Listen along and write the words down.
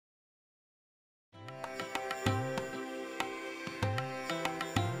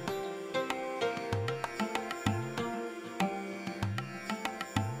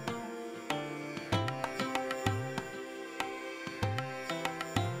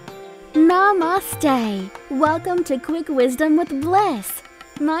Namaste! Welcome to Quick Wisdom with Bliss.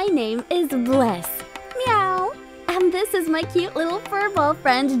 My name is Bliss. Meow! And this is my cute little furball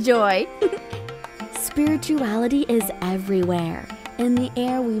friend, Joy. Spirituality is everywhere. In the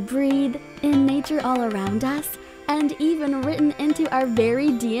air we breathe, in nature all around us, and even written into our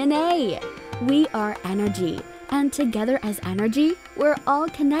very DNA. We are energy, and together as energy, we're all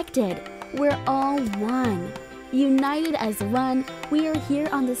connected. We're all one. United as one, we are here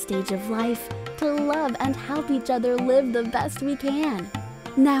on the stage of life to love and help each other live the best we can.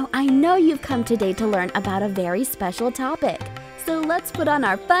 Now, I know you've come today to learn about a very special topic, so let's put on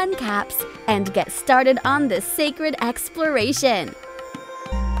our fun caps and get started on this sacred exploration.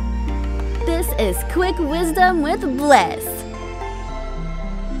 This is Quick Wisdom with Bliss.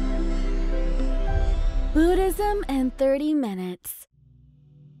 Buddhism in 30 minutes.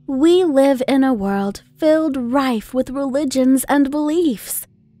 We live in a world filled rife with religions and beliefs,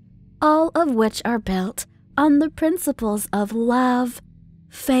 all of which are built on the principles of love,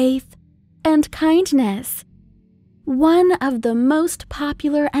 faith, and kindness. One of the most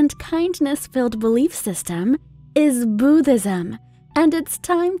popular and kindness-filled belief system is Buddhism, and it's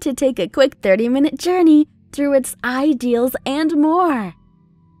time to take a quick 30-minute journey through its ideals and more.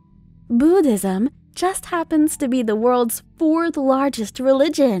 Buddhism just happens to be the world's fourth largest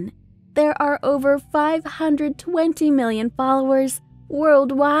religion. There are over 520 million followers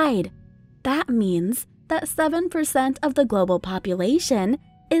worldwide. That means that 7% of the global population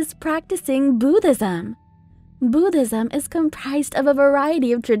is practicing Buddhism. Buddhism is comprised of a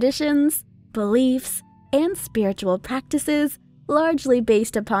variety of traditions, beliefs, and spiritual practices, largely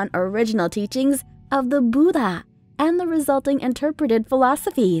based upon original teachings of the Buddha and the resulting interpreted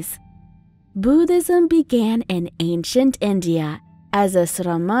philosophies. Buddhism began in ancient India as a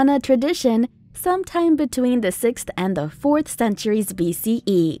Sramana tradition sometime between the 6th and the 4th centuries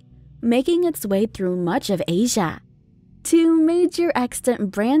BCE, making its way through much of Asia. Two major extant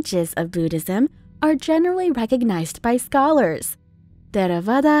branches of Buddhism are generally recognized by scholars: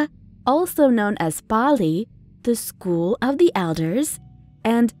 Theravada, also known as Pali, the School of the Elders,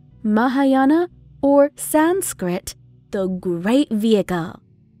 and Mahayana, or Sanskrit, the Great Vehicle.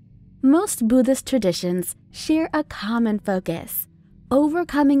 Most Buddhist traditions share a common focus: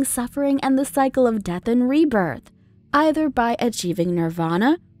 overcoming suffering and the cycle of death and rebirth, either by achieving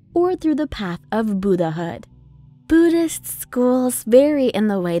nirvana or through the path of Buddhahood. Buddhist schools vary in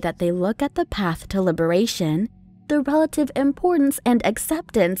the way that they look at the path to liberation, the relative importance and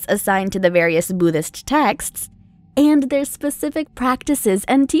acceptance assigned to the various Buddhist texts, and their specific practices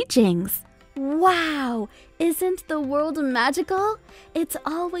and teachings. Wow! Isn't the world magical? It's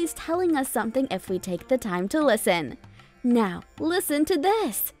always telling us something if we take the time to listen. Now, listen to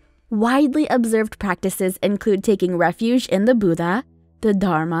this. Widely observed practices include taking refuge in the Buddha, the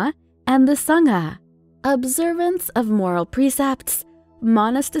Dharma, and the Sangha, observance of moral precepts,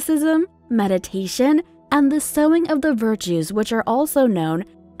 monasticism, meditation, and the sowing of the virtues, which are also known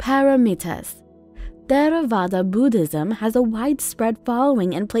paramitas. Theravada Buddhism has a widespread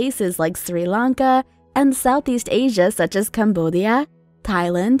following in places like Sri Lanka and Southeast Asia such as Cambodia,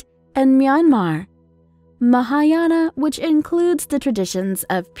 Thailand, and Myanmar. Mahayana, which includes the traditions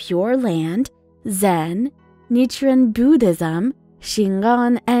of Pure Land, Zen, Nichiren Buddhism,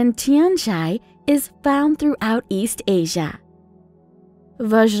 Shingon, and Tiantai, is found throughout East Asia.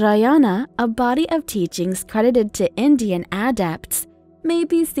 Vajrayana, a body of teachings credited to Indian adepts, may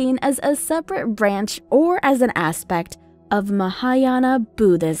be seen as a separate branch or as an aspect of Mahayana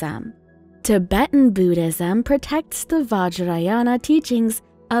Buddhism. Tibetan Buddhism protects the Vajrayana teachings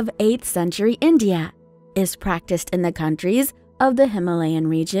of 8th century India, is practiced in the countries of the Himalayan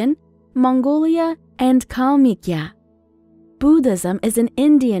region, Mongolia, and Kalmykia. Buddhism is an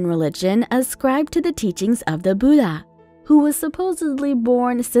Indian religion ascribed to the teachings of the Buddha, who was supposedly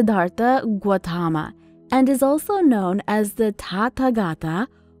born Siddhartha Gautama, and is also known as the Tathagata,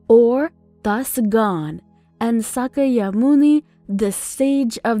 or thus gone, and Sakyamuni, the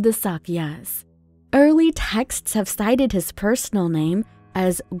sage of the Sakyas. Early texts have cited his personal name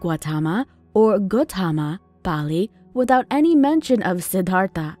as Gautama or Gautama, Pali, without any mention of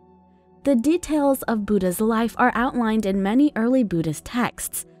Siddhartha. The details of Buddha's life are outlined in many early Buddhist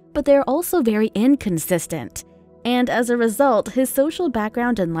texts, but they are also very inconsistent. And as a result, his social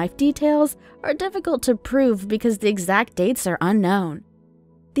background and life details are difficult to prove because the exact dates are unknown.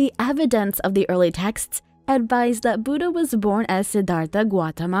 The evidence of the early texts advise that Buddha was born as Siddhartha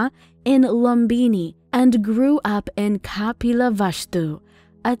Gautama in Lumbini and grew up in Kapilavastu,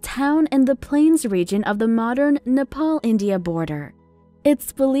 a town in the plains region of the modern Nepal-India border.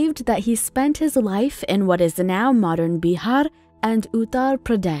 It's believed that he spent his life in what is now modern Bihar and Uttar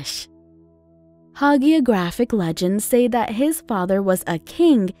Pradesh. Hagiographic legends say that his father was a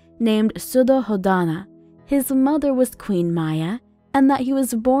king named Suddhodana, his mother was Queen Maya, and that he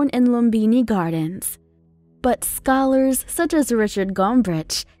was born in Lumbini Gardens. But scholars such as Richard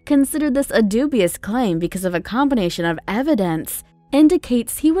Gombrich consider this a dubious claim because of a combination of evidence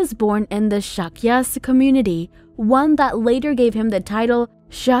indicates he was born in the Shakyas community, one that later gave him the title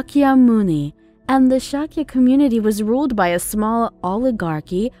Shakya Muni, and the Shakya community was ruled by a small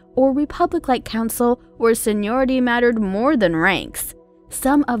oligarchy or republic-like council where seniority mattered more than ranks.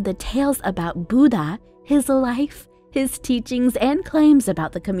 Some of the tales about Buddha, his life, his teachings, and claims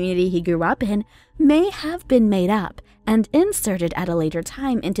about the community he grew up in may have been made up and inserted at a later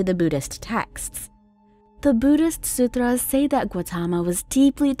time into the Buddhist texts. The Buddhist sutras say that Gautama was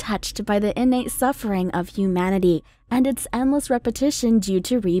deeply touched by the innate suffering of humanity and its endless repetition due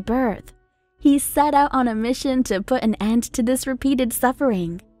to rebirth. He set out on a mission to put an end to this repeated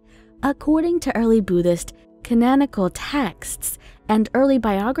suffering. According to early Buddhist canonical texts and early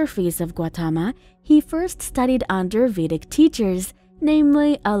biographies of Gautama, he first studied under Vedic teachers,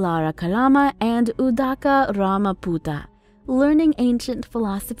 namely Alara Kalama and Udaka Ramaputta, learning ancient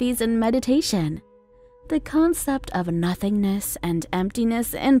philosophies and meditation. The concept of nothingness and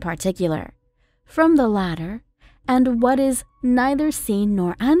emptiness in particular. From the latter, and what is neither seen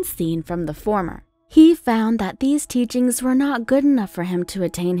nor unseen from the former. He found that these teachings were not good enough for him to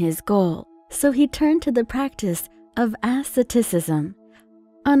attain his goal, so he turned to the practice of asceticism.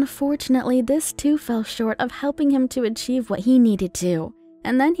 Unfortunately, this too fell short of helping him to achieve what he needed to,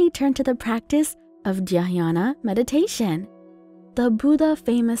 and then he turned to the practice of dhyana meditation. The Buddha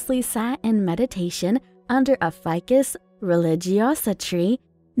famously sat in meditation under a ficus religiosa tree,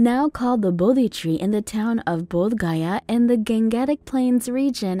 now called the Bodhi tree, in the town of Bodh Gaya in the Gangetic Plains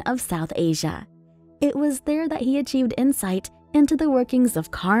region of South Asia. It was there that he achieved insight into the workings of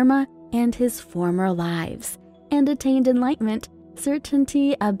karma and his former lives, and attained enlightenment,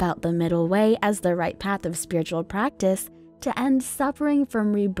 certainty about the middle way as the right path of spiritual practice to end suffering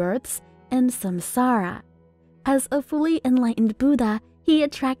from rebirths and samsara. As a fully enlightened Buddha, he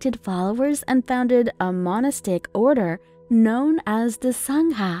attracted followers and founded a monastic order known as the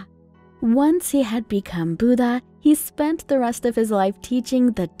Sangha. Once he had become Buddha, he spent the rest of his life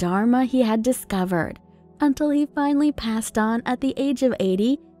teaching the Dharma he had discovered, until he finally passed on at the age of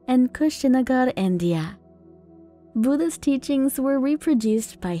 80 in Kushinagar, India. Buddha's teachings were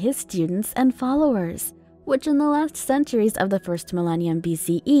reproduced by his students and followers, which in the last centuries of the first millennium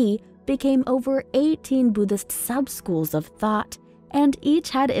BCE became over 18 Buddhist sub-schools of thought, and each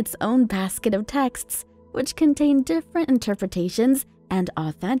had its own basket of texts, which contained different interpretations and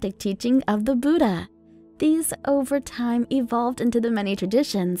authentic teaching of the Buddha. These over time evolved into the many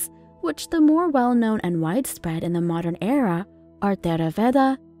traditions, which the more well-known and widespread in the modern era are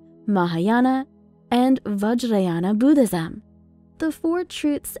Theravada, Mahayana, and Vajrayana Buddhism. The four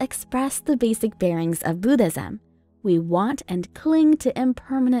truths express the basic bearings of Buddhism. We want and cling to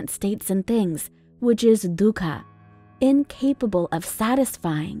impermanent states and things, which is dukkha, incapable of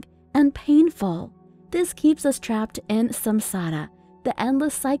satisfying and painful. This keeps us trapped in samsara, the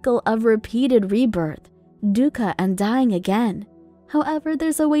endless cycle of repeated rebirth, dukkha, and dying again. However,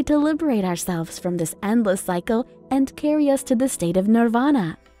 there's a way to liberate ourselves from this endless cycle and carry us to the state of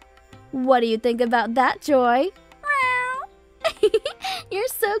nirvana. What do you think about that, Joy? You're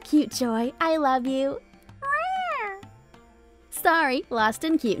so cute, Joy. I love you. Sorry, lost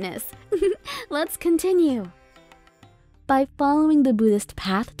in cuteness. Let's continue. By following the Buddhist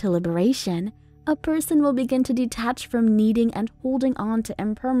path to liberation, a person will begin to detach from needing and holding on to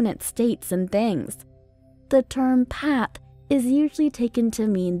impermanent states and things. The term path is usually taken to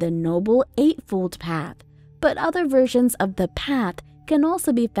mean the Noble Eightfold Path, but other versions of the path can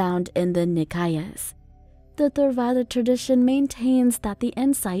also be found in the Nikayas. The Theravada tradition maintains that the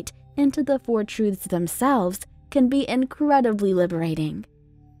insight into the four truths themselves can be incredibly liberating.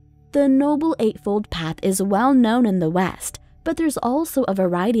 The Noble Eightfold Path is well known in the West, but there's also a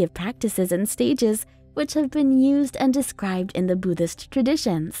variety of practices and stages which have been used and described in the Buddhist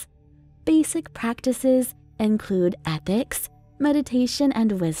traditions. Basic practices include ethics, meditation,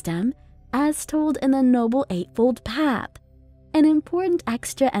 and wisdom, as told in the Noble Eightfold Path. An important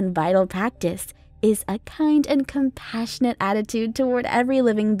extra and vital practice is a kind and compassionate attitude toward every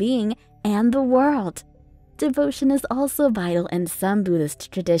living being and the world. Devotion is also vital in some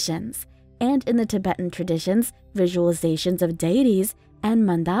Buddhist traditions, and in the Tibetan traditions, visualizations of deities and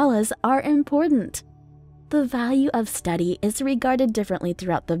mandalas are important. The value of study is regarded differently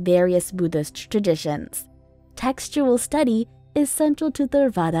throughout the various Buddhist traditions. Textual study is central to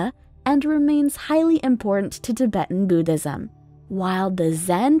Theravada and remains highly important to Tibetan Buddhism, while the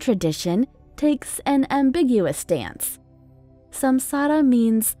Zen tradition takes an ambiguous stance. Samsara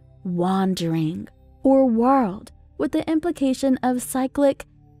means wandering or world, with the implication of cyclic,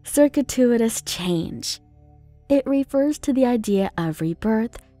 circuitous change. It refers to the idea of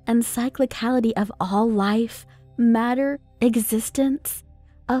rebirth and cyclicality of all life, matter, existence,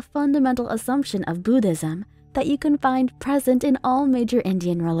 a fundamental assumption of Buddhism that you can find present in all major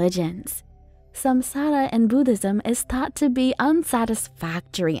Indian religions. Samsara in Buddhism is thought to be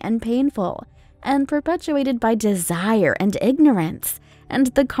unsatisfactory and painful, and perpetuated by desire and ignorance, and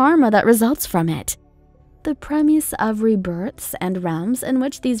the karma that results from it. The premise of rebirths and realms in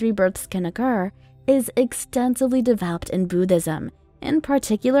which these rebirths can occur is extensively developed in Buddhism, in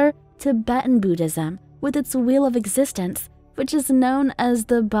particular Tibetan Buddhism, with its wheel of existence, which is known as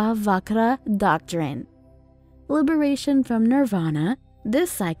the Bhavakra doctrine. Liberation from nirvana,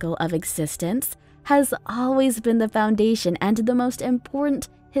 this cycle of existence, has always been the foundation and the most important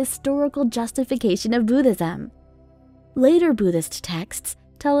historical justification of Buddhism. Later Buddhist texts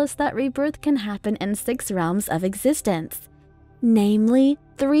tell us that rebirth can happen in 6 realms of existence, namely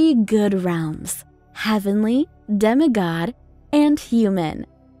 3 good realms, heavenly, demigod, and human,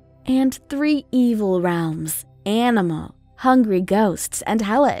 and 3 evil realms, animal, hungry ghosts, and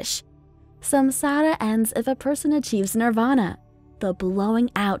hellish. Samsara ends if a person achieves nirvana, the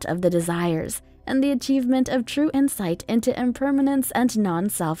blowing out of the desires, and the achievement of true insight into impermanence and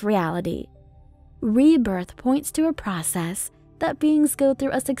non-self reality. Rebirth points to a process that beings go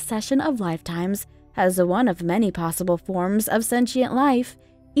through a succession of lifetimes as one of many possible forms of sentient life,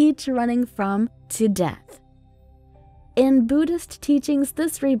 each running from to death. In Buddhist teachings,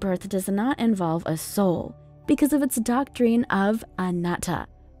 this rebirth does not involve a soul because of its doctrine of anatta,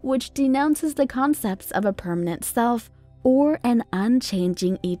 which denounces the concepts of a permanent self or an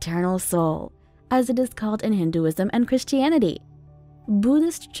unchanging eternal soul, as it is called in Hinduism and Christianity.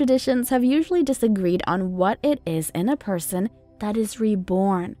 Buddhist traditions have usually disagreed on what it is in a person that is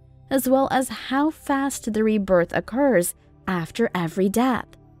reborn, as well as how fast the rebirth occurs after every death.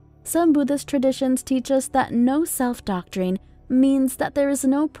 Some Buddhist traditions teach us that no self doctrine means that there is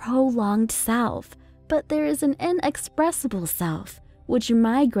no prolonged self, but there is an inexpressible self, which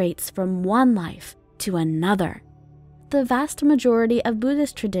migrates from one life to another. The vast majority of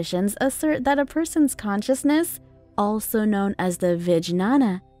Buddhist traditions assert that a person's consciousness, also known as the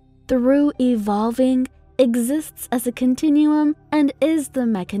vijnana, through evolving, exists as a continuum and is the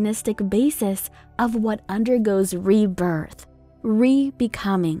mechanistic basis of what undergoes rebirth,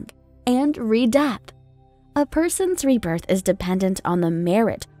 re-becoming, and re-death. A person's rebirth is dependent on the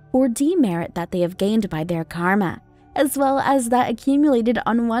merit or demerit that they have gained by their karma, as well as that accumulated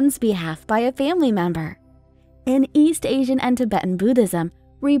on one's behalf by a family member. In East Asian and Tibetan Buddhism,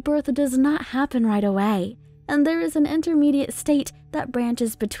 rebirth does not happen right away, and there is an intermediate state that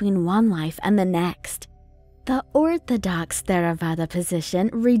branches between one life and the next. The orthodox Theravada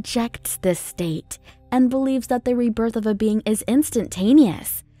position rejects this state and believes that the rebirth of a being is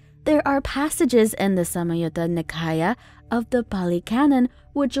instantaneous. There are passages in the Samyutta Nikaya of the Pali Canon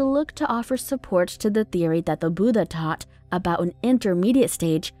which look to offer support to the theory that the Buddha taught about an intermediate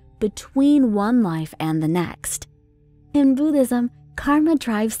stage between one life and the next. In Buddhism, karma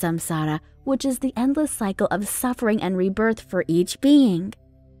drives samsara, which is the endless cycle of suffering and rebirth for each being.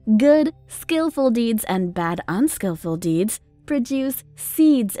 Good, skillful deeds and bad, unskillful deeds produce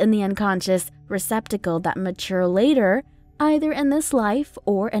seeds in the unconscious receptacle that mature later, either in this life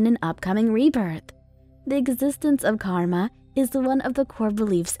or in an upcoming rebirth. The existence of karma is one of the core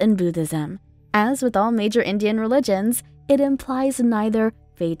beliefs in Buddhism. As with all major Indian religions, it implies neither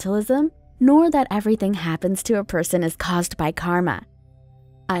fatalism nor that everything happens to a person is caused by karma.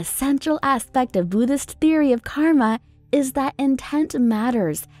 A central aspect of Buddhist theory of karma is that intent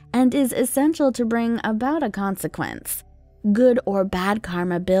matters and is essential to bring about a consequence. Good or bad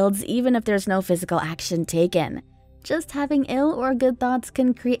karma builds even if there's no physical action taken. Just having ill or good thoughts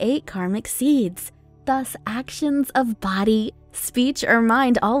can create karmic seeds. Thus, actions of body, speech, or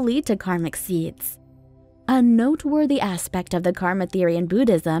mind all lead to karmic seeds. A noteworthy aspect of the karma theory in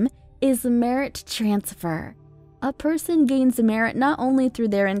Buddhism is merit transfer. A person gains merit not only through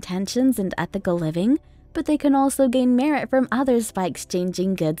their intentions and ethical living, but they can also gain merit from others by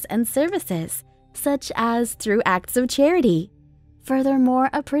exchanging goods and services, such as through acts of charity. Furthermore,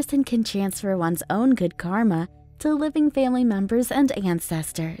 a person can transfer one's own good karma to living family members and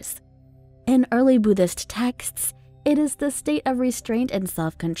ancestors. In early Buddhist texts, it is the state of restraint and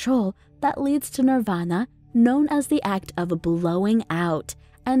self-control that leads to nirvana, known as the act of blowing out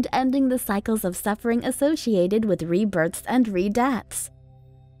and ending the cycles of suffering associated with rebirths and re-deaths.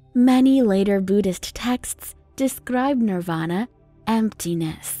 Many later Buddhist texts describe nirvana,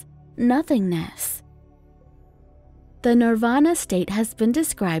 emptiness, nothingness. The nirvana state has been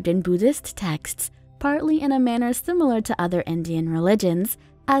described in Buddhist texts, partly in a manner similar to other Indian religions,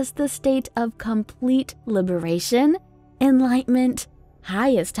 as the state of complete liberation, enlightenment,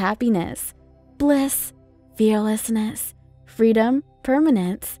 highest happiness, bliss, fearlessness, freedom,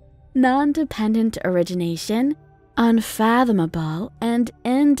 permanence, non-dependent origination, unfathomable, and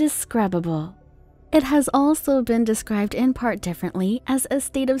indescribable. It has also been described in part differently as a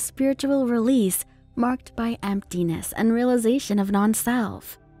state of spiritual release marked by emptiness and realization of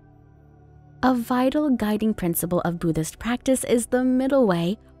non-self. A vital guiding principle of Buddhist practice is the middle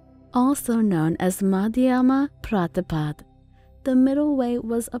way, also known as Madhyama Pratipad. The middle way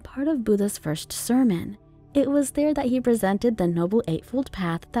was a part of Buddha's first sermon. It was there that he presented the Noble Eightfold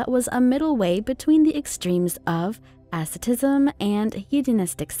Path that was a middle way between the extremes of asceticism and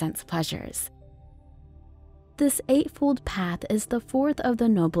hedonistic sense pleasures. This Eightfold Path is the fourth of the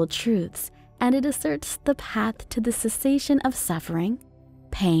Noble Truths, and it asserts the path to the cessation of suffering,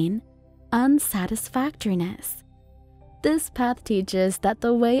 pain, unsatisfactoriness. This path teaches that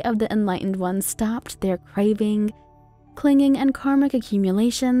the way of the enlightened ones stopped their craving, clinging, and karmic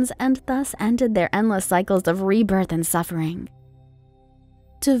accumulations, and thus ended their endless cycles of rebirth and suffering.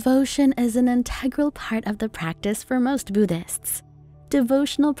 Devotion is an integral part of the practice for most Buddhists.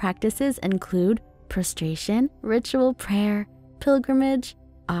 Devotional practices include prostration, ritual prayer, pilgrimage,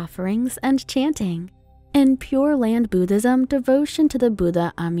 offerings, and chanting. In Pure Land Buddhism, devotion to the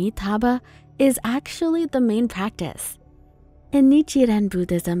Buddha Amitabha is actually the main practice. In Nichiren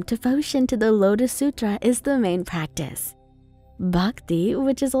Buddhism, devotion to the Lotus Sutra is the main practice. Bhakti,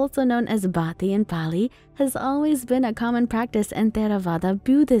 which is also known as bhati in Pali, has always been a common practice in Theravada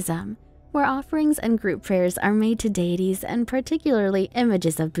Buddhism, where offerings and group prayers are made to deities and particularly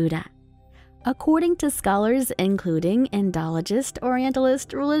images of Buddha. According to scholars including Indologist,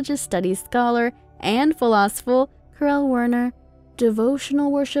 Orientalist, religious studies scholar, and philosopher Karl Werner,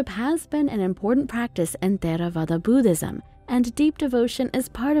 devotional worship has been an important practice in Theravada Buddhism, and deep devotion is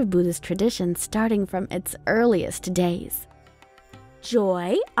part of Buddhist tradition starting from its earliest days.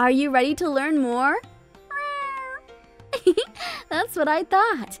 Joy, are you ready to learn more? That's what I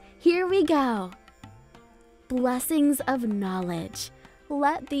thought. Here we go. Blessings of knowledge.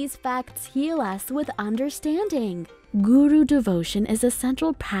 Let these facts heal us with understanding. Guru devotion is a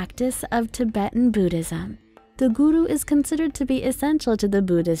central practice of Tibetan Buddhism. The guru is considered to be essential to the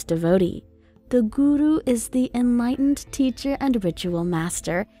Buddhist devotee. The guru is the enlightened teacher and ritual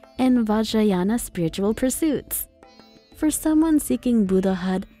master in Vajrayana spiritual pursuits. For someone seeking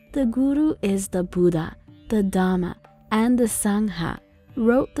Buddhahood, the guru is the Buddha, the Dhamma, and the Sangha,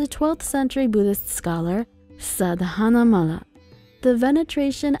 wrote the 12th century Buddhist scholar Sadhanamala. The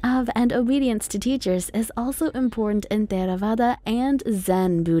veneration of and obedience to teachers is also important in Theravada and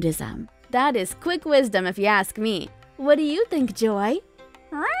Zen Buddhism. That is quick wisdom if you ask me. What do you think, Joy?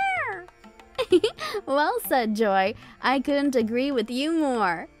 Well said, Joy. I couldn't agree with you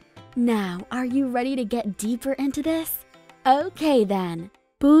more. Now, are you ready to get deeper into this? Okay then.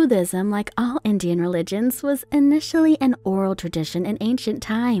 Buddhism, like all Indian religions, was initially an oral tradition in ancient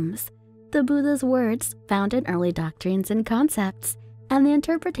times. The Buddha's words found in early doctrines and concepts, and the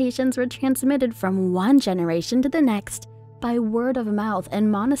interpretations were transmitted from one generation to the next by word of mouth in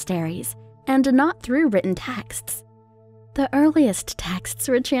monasteries, and not through written texts. The earliest texts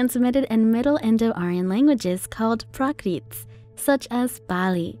were transmitted in Middle Indo-Aryan languages called Prakrits, such as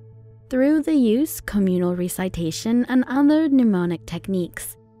Pali, through the use, communal recitation, and other mnemonic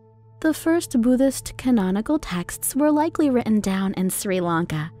techniques. The first Buddhist canonical texts were likely written down in Sri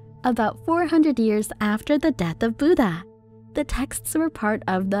Lanka, about 400 years after the death of Buddha. The texts were part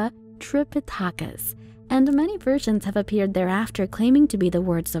of the Tripitakas, and many versions have appeared thereafter claiming to be the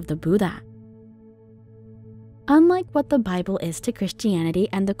words of the Buddha. Unlike what the Bible is to Christianity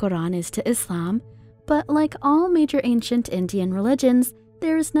and the Quran is to Islam, but like all major ancient Indian religions,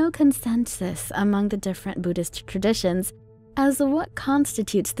 there is no consensus among the different Buddhist traditions as to what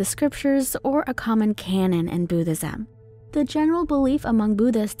constitutes the scriptures or a common canon in Buddhism. The general belief among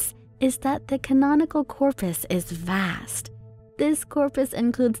Buddhists is that the canonical corpus is vast. This corpus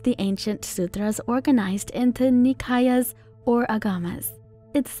includes the ancient sutras organized into Nikayas or Agamas,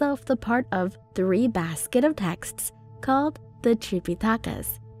 itself the part of 3 baskets of texts called the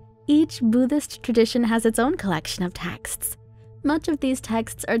Tripitakas. Each Buddhist tradition has its own collection of texts. Much of these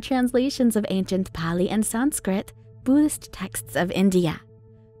texts are translations of ancient Pali and Sanskrit Buddhist texts of India.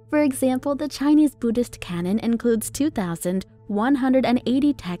 For example, the Chinese Buddhist canon includes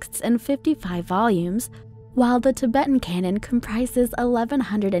 2,180 texts in 55 volumes, while the Tibetan canon comprises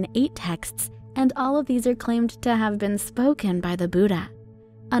 1,108 texts, and all of these are claimed to have been spoken by the Buddha.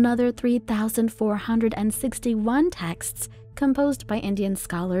 Another 3,461 texts composed by Indian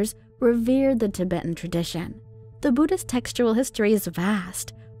scholars revere the Tibetan tradition. The Buddhist textual history is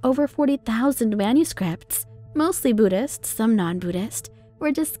vast. Over 40,000 manuscripts, mostly Buddhist, some non-Buddhist,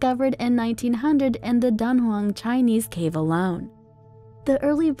 were discovered in 1900 in the Dunhuang Chinese cave alone. The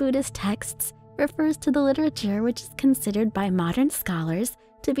early Buddhist texts refers to the literature which is considered by modern scholars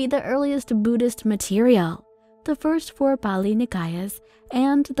to be the earliest Buddhist material. The first 4 Pali Nikayas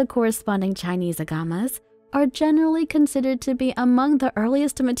and the corresponding Chinese Agamas are generally considered to be among the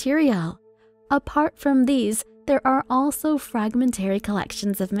earliest material. Apart from these, there are also fragmentary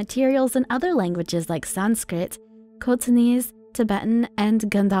collections of materials in other languages like Sanskrit, Khotanese, Tibetan, and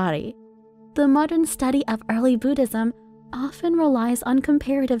Gandhari. The modern study of early Buddhism often relies on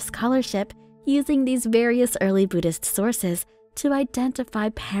comparative scholarship using these various early Buddhist sources to identify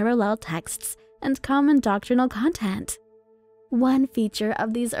parallel texts and common doctrinal content. One feature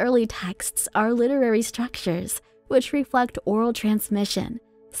of these early texts are literary structures, which reflect oral transmission,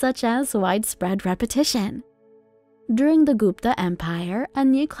 such as widespread repetition. During the Gupta Empire, a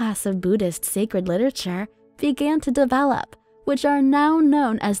new class of Buddhist sacred literature began to develop, which are now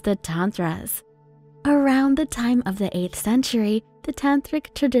known as the Tantras. Around the time of the 8th century, the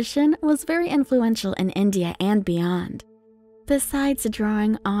Tantric tradition was very influential in India and beyond. Besides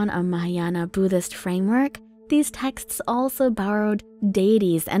drawing on a Mahayana Buddhist framework, these texts also borrowed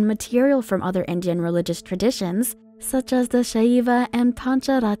deities and material from other Indian religious traditions, such as the Shaiva and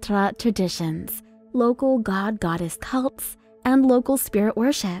Pancharatra traditions, local god-goddess cults, and local spirit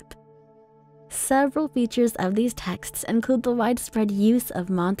worship. Several features of these texts include the widespread use of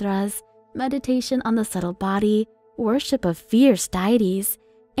mantras, meditation on the subtle body, worship of fierce deities,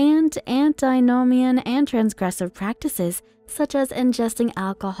 and antinomian and transgressive practices such as ingesting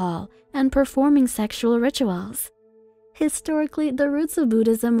alcohol and performing sexual rituals. Historically, the roots of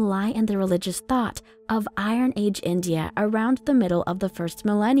Buddhism lie in the religious thought of Iron Age India around the middle of the first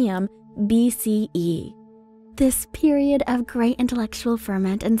millennium BCE. This period of great intellectual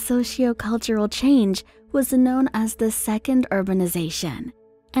ferment and socio-cultural change was known as the Second Urbanization,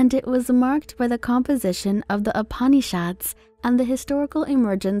 and it was marked by the composition of the Upanishads and the historical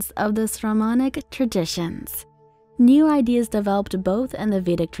emergence of the Sramanic traditions. New ideas developed both in the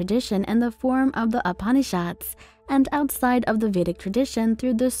Vedic tradition in the form of the Upanishads and outside of the Vedic tradition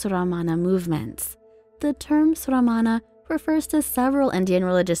through the Sramana movements. The term Sramana refers to several Indian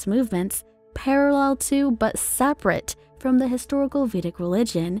religious movements parallel to but separate from the historical Vedic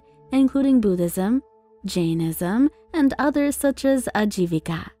religion, including Buddhism, Jainism, and others such as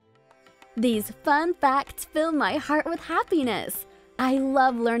Ajivika. These fun facts fill my heart with happiness. I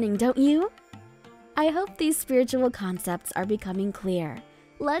love learning, don't you? I hope these spiritual concepts are becoming clear.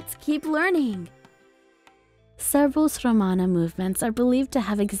 Let's keep learning. Several Sramana movements are believed to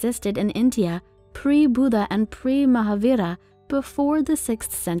have existed in India pre-Buddha and pre-Mahavira before the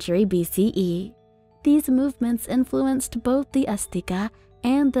 6th century BCE. These movements influenced both the Astika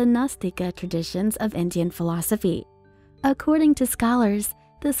and the Nastika traditions of Indian philosophy. According to scholars,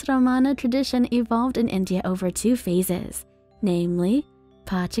 the Sramana tradition evolved in India over 2 phases, namely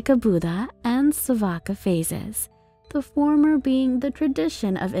Pachaka Buddha and Savaka phases, the former being the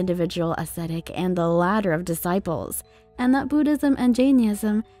tradition of individual ascetic and the latter of disciples, and that Buddhism and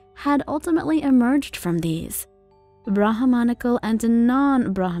Jainism had ultimately emerged from these. Brahmanical and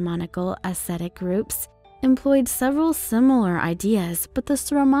non-Brahmanical ascetic groups employed several similar ideas, but the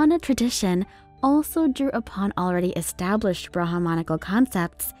Sramana tradition also drew upon already established Brahmanical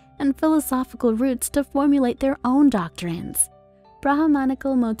concepts and philosophical roots to formulate their own doctrines.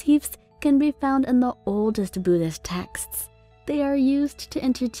 Brahmanical motifs can be found in the oldest Buddhist texts. They are used to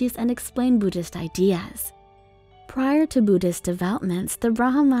introduce and explain Buddhist ideas. Prior to Buddhist developments, the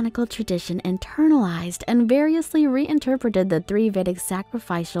Brahmanical tradition internalized and variously reinterpreted the 3 Vedic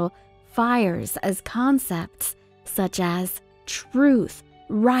sacrificial fires as concepts such as truth,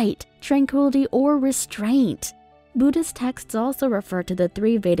 right, tranquility, or restraint. Buddhist texts also refer to the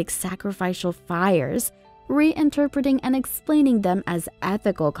 3 Vedic sacrificial fires, reinterpreting and explaining them as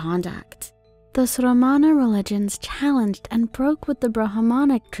ethical conduct. The Sramana religions challenged and broke with the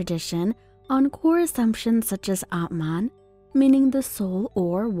Brahmanic tradition on core assumptions such as Atman, meaning the soul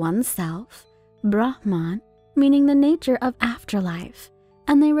or oneself, Brahman, meaning the nature of afterlife,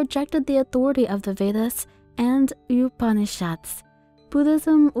 and they rejected the authority of the Vedas and Upanishads.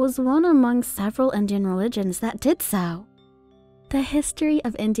 Buddhism was one among several Indian religions that did so. The history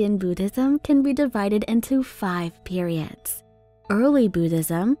of Indian Buddhism can be divided into 5 periods. Early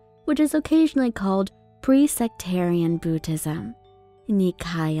Buddhism, which is occasionally called pre-sectarian Buddhism,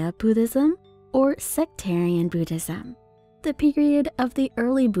 Nikaya Buddhism, or sectarian Buddhism, The period of the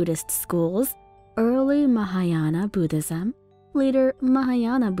early Buddhist schools, early Mahayana Buddhism, later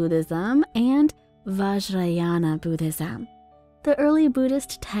Mahayana Buddhism, and Vajrayana Buddhism. The early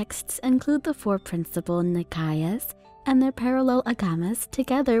Buddhist texts include the four principal Nikayas and their parallel agamas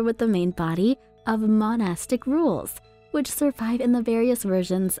together with the main body of monastic rules, which survive in the various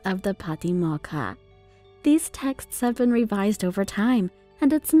versions of the Patimokkha. These texts have been revised over time,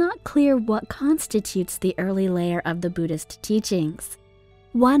 and it's not clear what constitutes the early layer of the Buddhist teachings.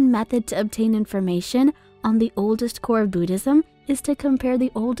 One method to obtain information on the oldest core of Buddhism is to compare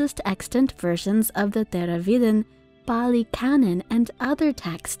the oldest extant versions of the Theravada, Pali Canon, and other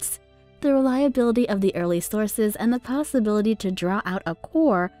texts. The reliability of the early sources and the possibility to draw out a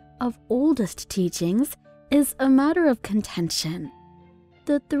core of oldest teachings is a matter of contention.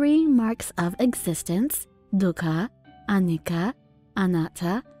 The three marks of existence, dukkha, anicca,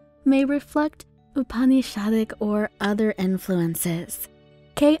 anatta, may reflect Upanishadic or other influences.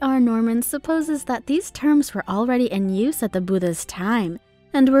 K.R. Norman supposes that these terms were already in use at the Buddha's time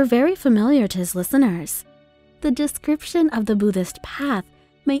and were very familiar to his listeners. The description of the Buddhist path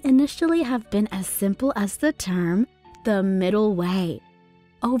may initially have been as simple as the term, the middle way.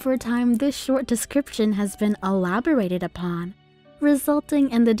 Over time, this short description has been elaborated upon,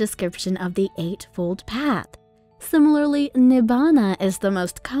 resulting in the description of the Eightfold Path. Similarly, Nibbana is the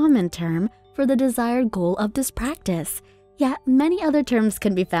most common term for the desired goal of this practice, yet many other terms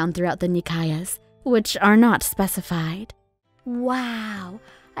can be found throughout the Nikayas, which are not specified. Wow!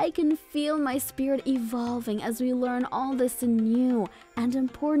 I can feel my spirit evolving as we learn all this new and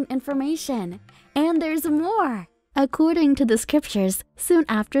important information. And there's more! According to the scriptures, soon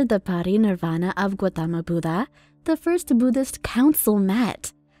after the parinirvana of Gautama Buddha, the first Buddhist council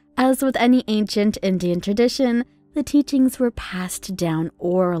met. As with any ancient Indian tradition, the teachings were passed down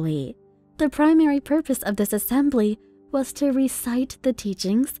orally. The primary purpose of this assembly was to recite the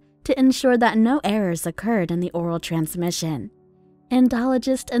teachings to ensure that no errors occurred in the oral transmission.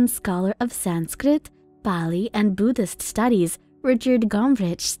 Indologist and scholar of Sanskrit, Pali, and Buddhist studies, Richard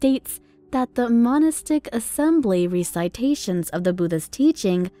Gombrich states that the monastic assembly recitations of the Buddha's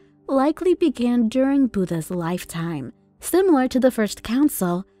teaching likely began during Buddha's lifetime, similar to the first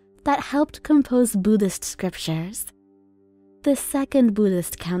council that helped compose Buddhist scriptures. The second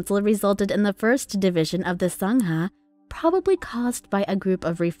Buddhist council resulted in the first division of the Sangha, probably caused by a group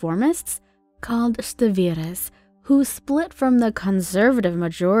of reformists called Sthaviras, who split from the conservative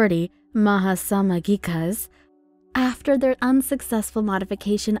majority Mahasamaggikas. After their unsuccessful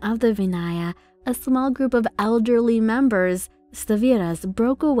modification of the Vinaya, a small group of elderly members, Sthaviras,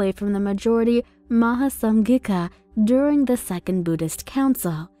 broke away from the majority Mahasamgika during the Second Buddhist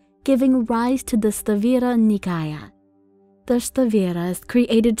Council, giving rise to the Sthavira Nikaya. The Sthaviras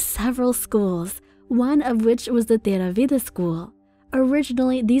created several schools, one of which was the Theravada school.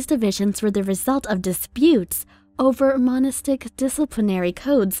 Originally, these divisions were the result of disputes over monastic disciplinary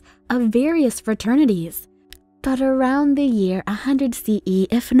codes of various fraternities. But around the year 100 CE,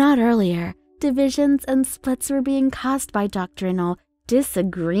 if not earlier, divisions and splits were being caused by doctrinal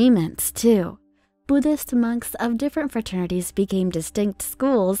disagreements too. Buddhist monks of different fraternities became distinct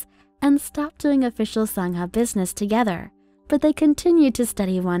schools and stopped doing official Sangha business together, but they continued to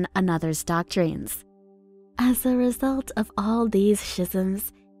study one another's doctrines. As a result of all these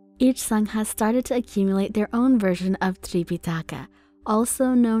schisms, each Sangha started to accumulate their own version of Tripitaka,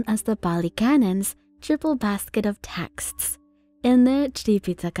 also known as the Pali Canon's triple basket of texts. In the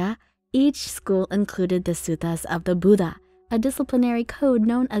Tripitaka, each school included the suttas of the Buddha, a disciplinary code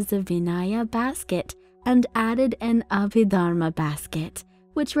known as the Vinaya basket, and added an Abhidharma basket,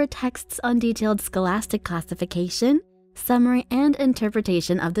 which were texts on detailed scholastic classification, summary, and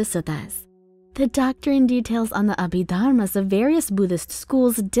interpretation of the suttas. The doctrine details on the Abhidharmas of various Buddhist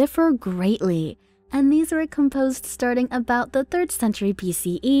schools differ greatly, and these were composed starting about the 3rd century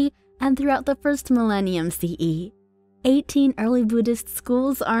BCE and throughout the 1st millennium CE. 18 early Buddhist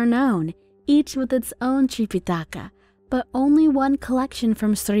schools are known, each with its own Tripitaka, but only one collection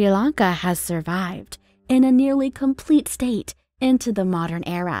from Sri Lanka has survived, in a nearly complete state, into the modern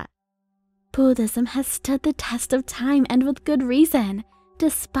era. Buddhism has stood the test of time, and with good reason.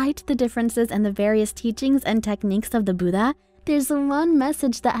 Despite the differences in the various teachings and techniques of the Buddha, there's one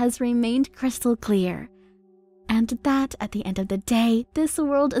message that has remained crystal clear. And that, at the end of the day, this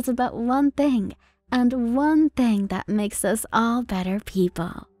world is about one thing, and one thing that makes us all better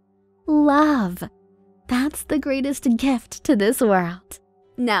people. Love. That's the greatest gift to this world.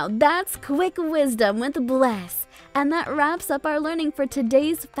 Now that's quick wisdom with bliss, and that wraps up our learning for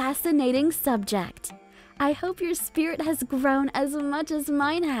today's fascinating subject. I hope your spirit has grown as much as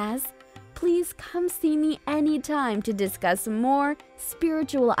mine has. please come see me anytime to discuss more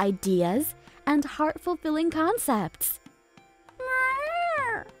spiritual ideas and heart-fulfilling concepts.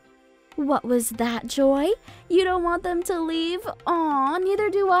 What was that, Joy? You don't want them to leave? Aw,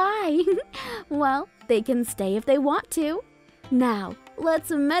 neither do I. Well, they can stay if they want to. Now, let's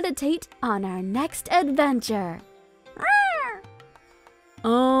meditate on our next adventure.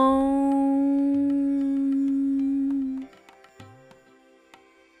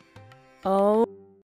 Oh.